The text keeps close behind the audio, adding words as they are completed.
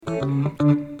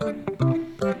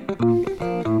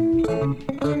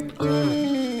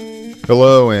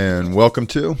Hello and welcome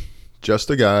to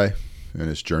Just a Guy and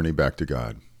His Journey Back to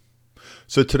God.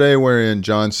 So today we're in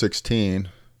John 16,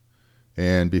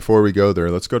 and before we go there,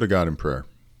 let's go to God in prayer.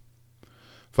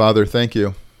 Father, thank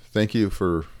you. Thank you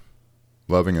for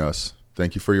loving us.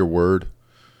 Thank you for your word.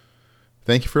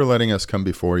 Thank you for letting us come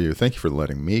before you. Thank you for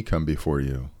letting me come before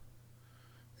you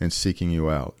and seeking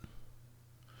you out.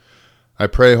 I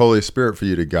pray, Holy Spirit, for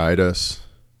you to guide us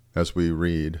as we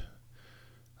read.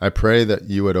 I pray that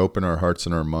you would open our hearts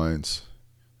and our minds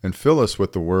and fill us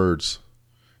with the words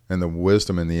and the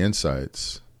wisdom and the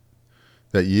insights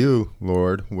that you,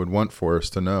 Lord, would want for us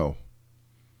to know.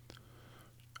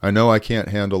 I know I can't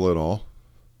handle it all.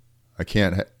 I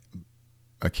can't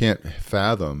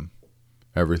fathom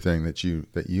everything that you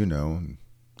know and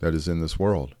that is in this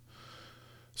world.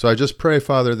 So I just pray,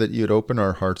 Father, that you'd open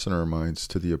our hearts and our minds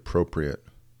to the appropriate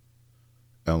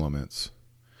elements,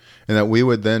 and that we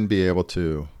would then be able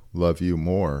to love you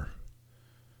more,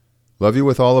 love you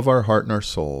with all of our heart and our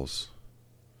souls,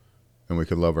 and we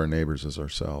could love our neighbors as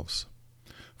ourselves.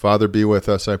 Father, be with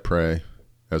us, I pray,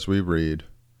 as we read.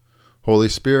 Holy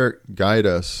Spirit, guide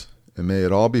us, and may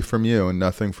it all be from you and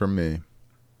nothing from me.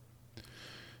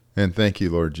 And thank you,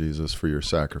 Lord Jesus, for your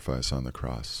sacrifice on the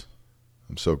cross.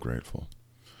 I'm so grateful.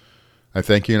 I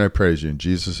thank you and I praise you in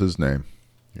Jesus' name.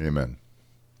 Amen.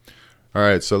 All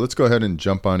right, so let's go ahead and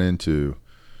jump on into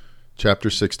chapter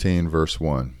 16, verse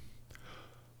 1.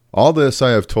 All this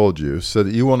I have told you so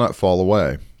that you will not fall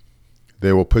away.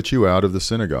 They will put you out of the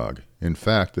synagogue. In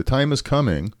fact, the time is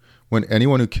coming when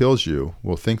anyone who kills you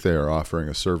will think they are offering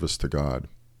a service to God.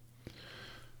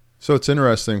 So it's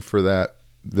interesting for that.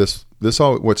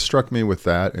 What struck me with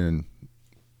that, and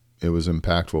it was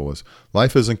impactful, was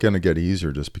life isn't going to get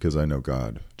easier just because I know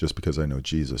God, just because I know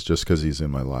Jesus, just because he's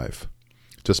in my life,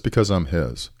 just because I'm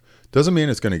his. Doesn't mean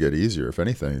it's going to get easier. If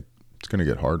anything, it's going to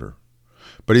get harder.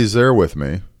 But he's there with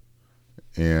me,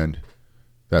 and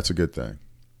that's a good thing.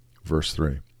 Verse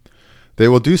 3. They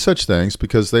will do such things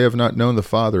because they have not known the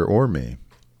Father or me.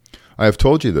 I have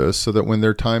told you this so that when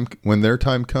their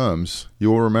time comes, you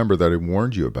will remember that I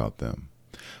warned you about them.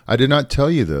 I did not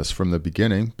tell you this from the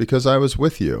beginning because I was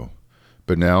with you,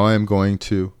 but now I am going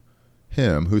to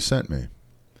him who sent me.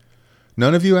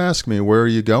 None of you ask me, where are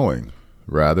you going?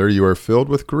 Rather, you are filled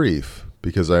with grief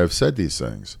because I have said these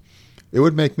things. It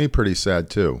would make me pretty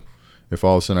sad too if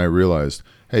all of a sudden I realized,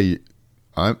 hey,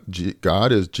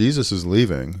 Jesus is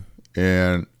leaving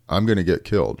and I'm going to get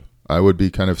killed. I would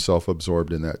be kind of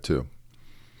self-absorbed in that too.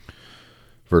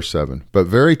 Verse 7. But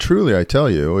very truly I tell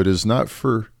you, it is not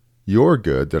for your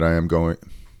good that I am going.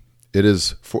 It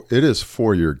is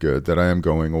for your good that I am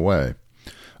going away.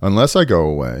 Unless I go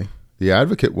away, the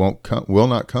advocate will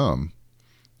not come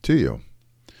to you.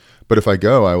 But if I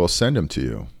go, I will send him to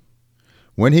you.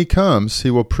 When he comes, he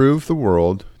will prove the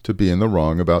world to be in the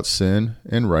wrong about sin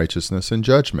and righteousness and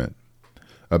judgment.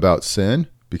 About sin,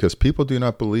 because people do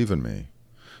not believe in me.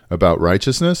 About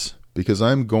righteousness, because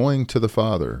I am going to the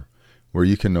Father, where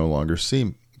you can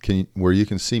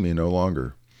see me no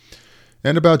longer.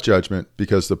 And about judgment,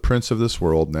 because the prince of this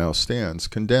world now stands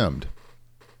condemned.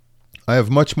 I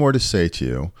have much more to say to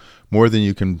you, more than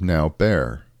you can now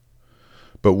bear.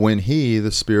 But when he,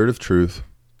 the Spirit of truth,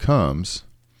 comes,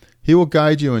 he will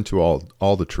guide you into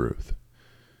all the truth.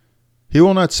 He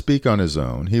will not speak on his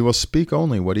own. He will speak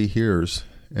only what he hears,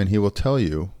 and he will tell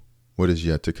you what is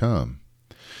yet to come.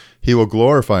 He will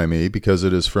glorify me, because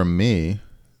it is from me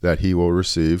that he will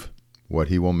receive what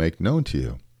he will make known to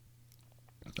you.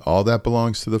 All that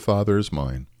belongs to the Father is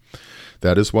mine.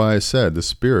 That is why I said the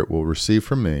Spirit will receive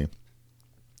from me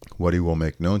what he will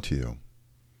make known to you.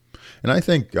 And I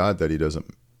thank God that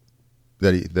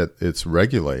that it's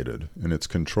regulated and it's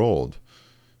controlled.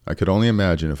 I could only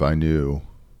imagine if I knew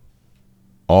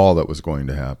all that was going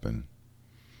to happen.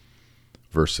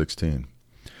 Verse 16.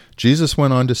 Jesus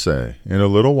went on to say, in a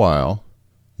little while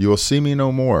you will see me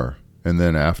no more, and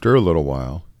then after a little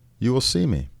while you will see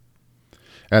me.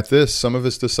 At this, some of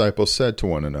his disciples said to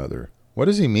one another, what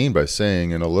does he mean by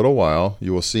saying, in a little while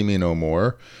you will see me no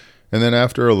more, and then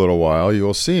after a little while you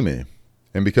will see me,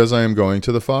 and because I am going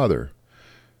to the Father?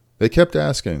 They kept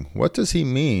asking, what does he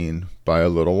mean by a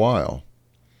little while?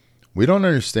 We don't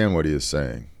understand what he is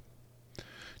saying.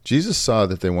 Jesus saw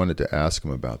that they wanted to ask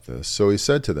him about this, so he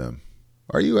said to them,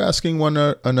 are you asking one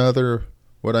another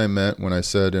what I meant when I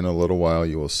said, in a little while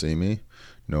you will see me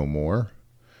no more,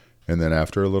 and then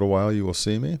after a little while you will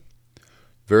see me?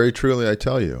 Very truly I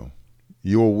tell you,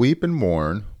 you will weep and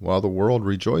mourn while the world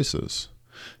rejoices.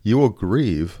 You will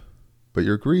grieve, but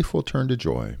your grief will turn to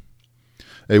joy.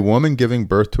 A woman giving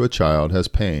birth to a child has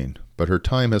pain, but her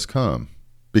time has come,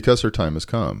 because her time has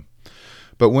come.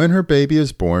 But when her baby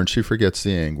is born, she forgets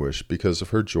the anguish because of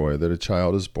her joy that a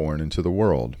child is born into the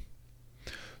world.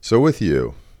 So with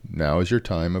you, now is your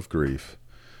time of grief.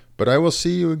 But I will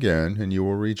see you again, and you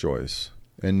will rejoice,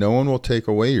 and no one will take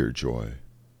away your joy.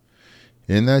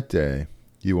 In that day,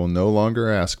 you will no longer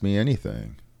ask me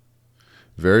anything.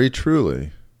 Very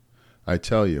truly, I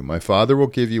tell you, my Father will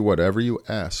give you whatever you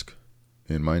ask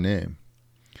in my name.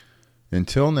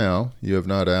 Until now, you have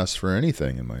not asked for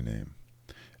anything in my name.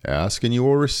 Ask and you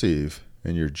will receive,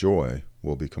 and your joy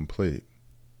will be complete.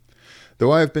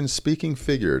 Though I have been speaking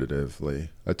figuratively,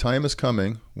 a time is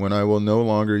coming when I will no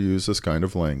longer use this kind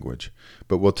of language,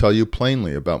 but will tell you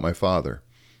plainly about my Father.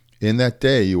 In that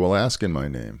day you will ask in my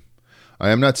name. I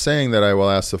am not saying that I will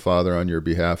ask the Father on your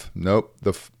behalf. Nope,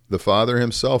 the Father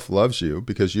himself loves you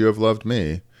because you have loved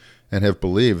me and have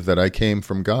believed that I came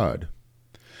from God.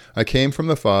 I came from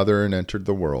the Father and entered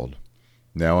the world.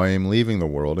 Now I am leaving the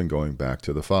world and going back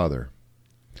to the Father.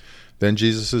 Then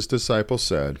Jesus' disciples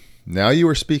said, Now you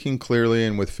are speaking clearly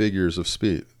and with figures of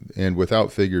speech, and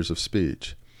without figures of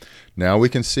speech. Now we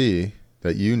can see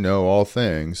that you know all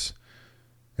things,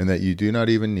 and that you do not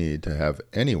even need to have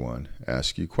anyone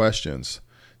ask you questions.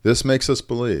 This makes us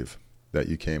believe that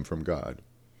you came from God.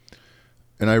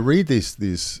 And I read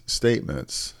these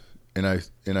statements, and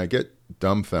I get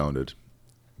dumbfounded,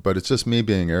 but it's just me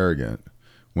being arrogant.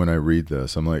 When I read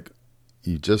this, I'm like,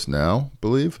 you just now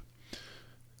believe?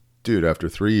 Dude, after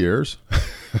 3 years?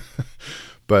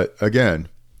 But again,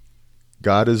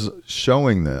 God is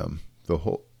showing them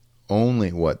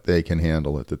only what they can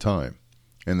handle at the time.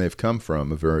 And they've come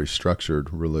from a very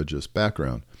structured religious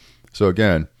background. So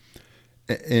again,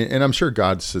 and I'm sure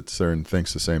God sits there and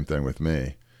thinks the same thing with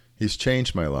me. He's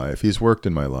changed my life. He's worked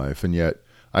in my life. And yet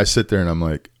I sit there and I'm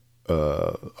like,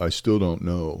 I still don't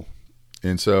know.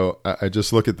 And so I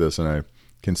just look at this and I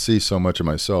can see so much of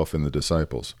myself in the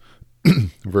disciples.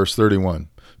 Verse 31.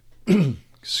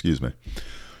 Excuse me.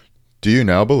 Do you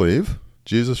now believe?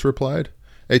 Jesus replied.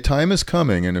 A time is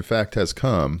coming, and in fact has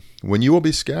come, when you will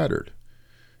be scattered,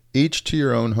 each to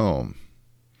your own home.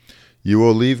 You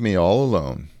will leave me all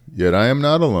alone, yet I am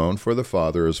not alone, for the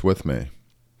Father is with me.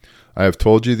 I have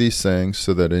told you these things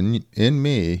so that in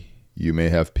me you may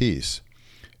have peace.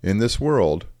 In this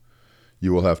world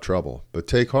you will have trouble, but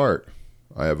take heart,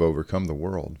 I have overcome the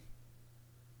world.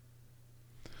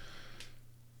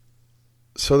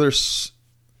 So we're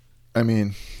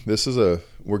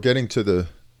getting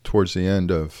towards the end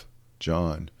of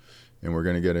John, and we're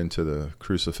going to get into the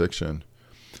crucifixion.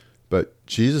 But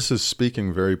Jesus is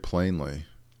speaking very plainly,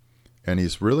 and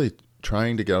he's really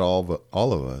trying to get all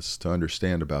of us to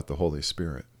understand about the Holy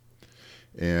Spirit.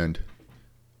 And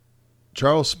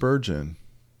Charles Spurgeon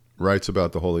writes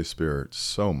about the Holy Spirit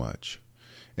so much.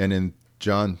 And in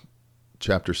John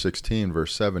chapter 16,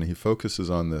 verse 7, he focuses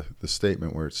on the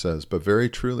statement where it says, But very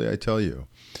truly I tell you,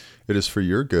 it is for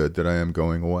your good that I am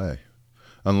going away.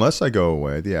 Unless I go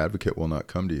away, the advocate will not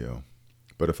come to you.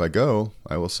 But if I go,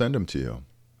 I will send him to you.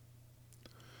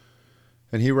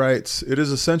 And he writes, It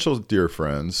is essential, dear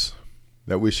friends,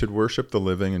 that we should worship the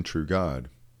living and true God.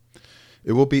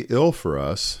 It will be ill for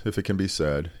us if it can be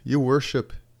said, You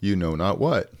worship you know not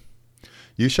what.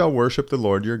 You shall worship the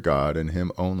Lord your God, and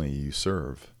him only you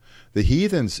serve. The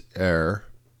heathens err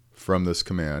from this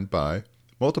command by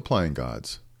multiplying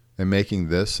gods and making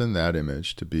this and that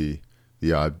image to be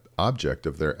the object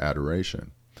of their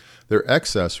adoration. Their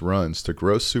excess runs to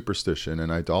gross superstition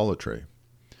and idolatry.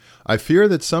 I fear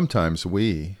that sometimes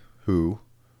we, who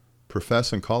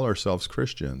profess and call ourselves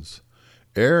Christians,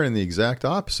 err in the exact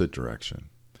opposite direction.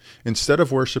 Instead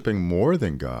of worshiping more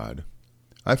than God,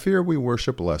 I fear we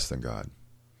worship less than God.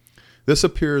 This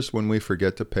appears when we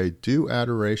forget to pay due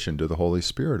adoration to the Holy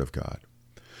Spirit of God.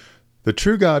 The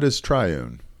true God is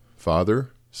triune,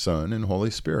 Father, Son, and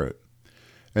Holy Spirit.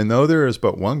 And though there is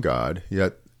but one God,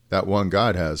 yet that one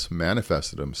God has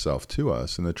manifested himself to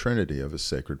us in the Trinity of his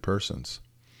sacred persons.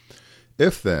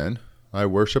 If then I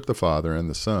worship the Father and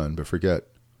the Son, but forget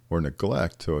or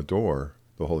neglect to adore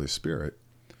the Holy Spirit,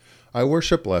 I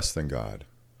worship less than God,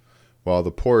 while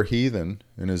the poor heathen,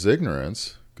 in his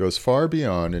ignorance, goes far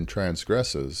beyond and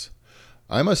transgresses.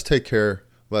 I must take care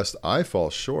lest I fall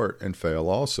short and fail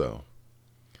also.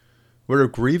 What a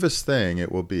grievous thing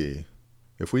it will be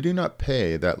if we do not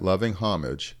pay that loving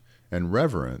homage and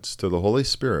reverence to the Holy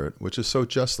Spirit which is so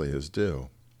justly his due.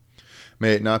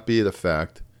 May it not be the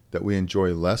fact that we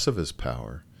enjoy less of his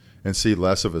power and see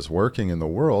less of his working in the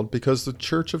world because the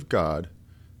Church of God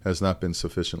has not been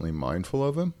sufficiently mindful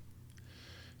of him?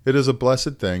 It is a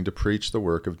blessed thing to preach the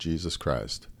work of Jesus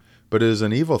Christ, but it is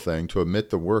an evil thing to omit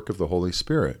the work of the Holy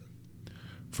Spirit.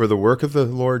 For the work of the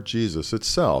Lord Jesus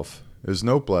itself is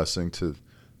no blessing to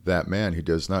that man who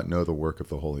does not know the work of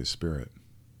the Holy Spirit.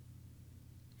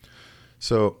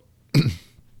 So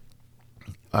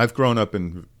I've grown up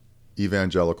in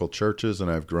evangelical churches, and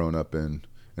I've gone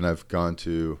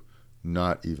to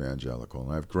not evangelical.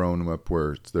 And I've grown up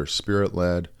where they're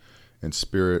spirit-led and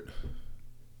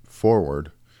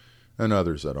spirit-forward, and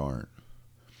others that aren't.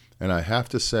 And I have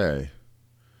to say,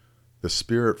 the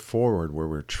spirit-forward, where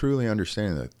we're truly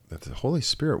understanding that the Holy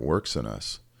Spirit works in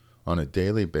us on a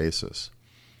daily basis.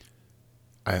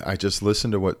 I just listen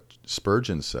to what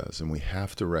Spurgeon says, and we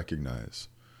have to recognize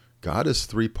God is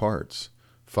three parts: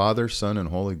 Father, Son, and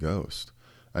Holy Ghost.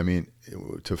 I mean,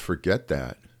 to forget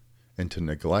that and to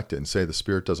neglect it and say the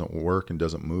Spirit doesn't work and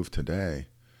doesn't move today,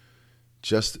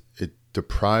 it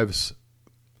deprives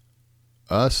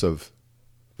us of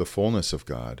the fullness of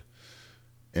God.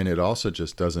 And it also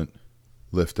just doesn't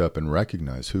lift up and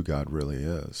recognize who God really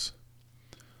is.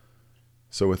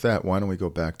 So with that, why don't we go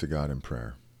back to God in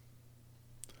prayer?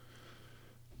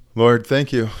 Lord,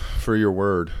 thank you for your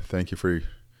word. Thank you for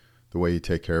the way you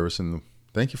take care of us, and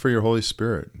thank you for your Holy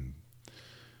Spirit.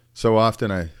 So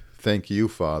often I thank you,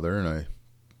 Father, and I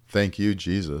thank you,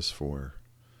 Jesus, for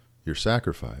your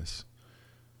sacrifice.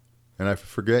 And I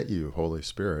forget you, Holy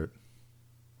Spirit.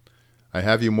 I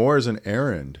have you more as an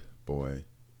errand boy,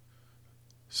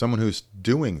 someone who's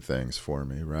doing things for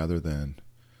me rather than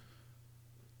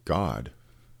God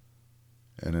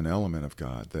and an element of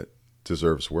God that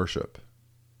deserves worship.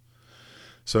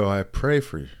 So I pray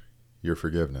for your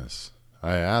forgiveness.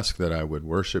 I ask that I would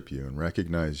worship you and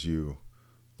recognize you,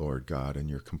 Lord God, in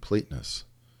your completeness.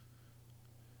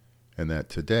 And that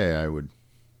today I would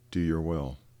do your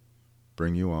will,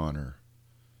 bring you honor,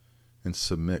 and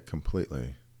submit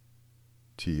completely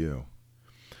to you.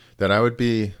 That I would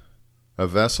be a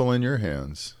vessel in your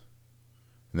hands,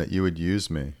 and that you would use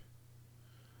me.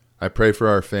 I pray for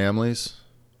our families.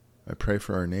 I pray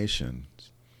for our nation,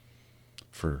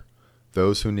 for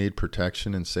those who need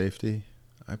protection and safety.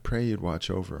 I pray you'd watch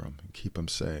over them and keep them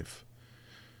safe.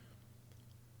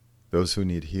 Those who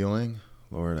need healing,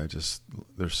 Lord,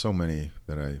 there's so many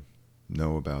that I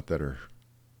know about that are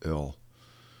ill.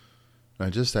 And I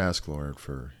just ask, Lord,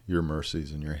 for your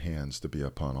mercies and your hands to be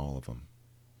upon all of them.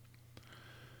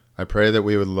 I pray that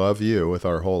we would love you with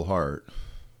our whole heart,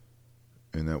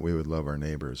 and that we would love our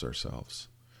neighbors ourselves.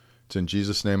 It's in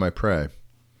Jesus' name I pray.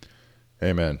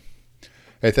 Amen.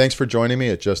 Hey, thanks for joining me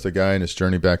at Just a Guy and His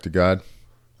Journey Back to God.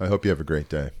 I hope you have a great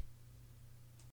day.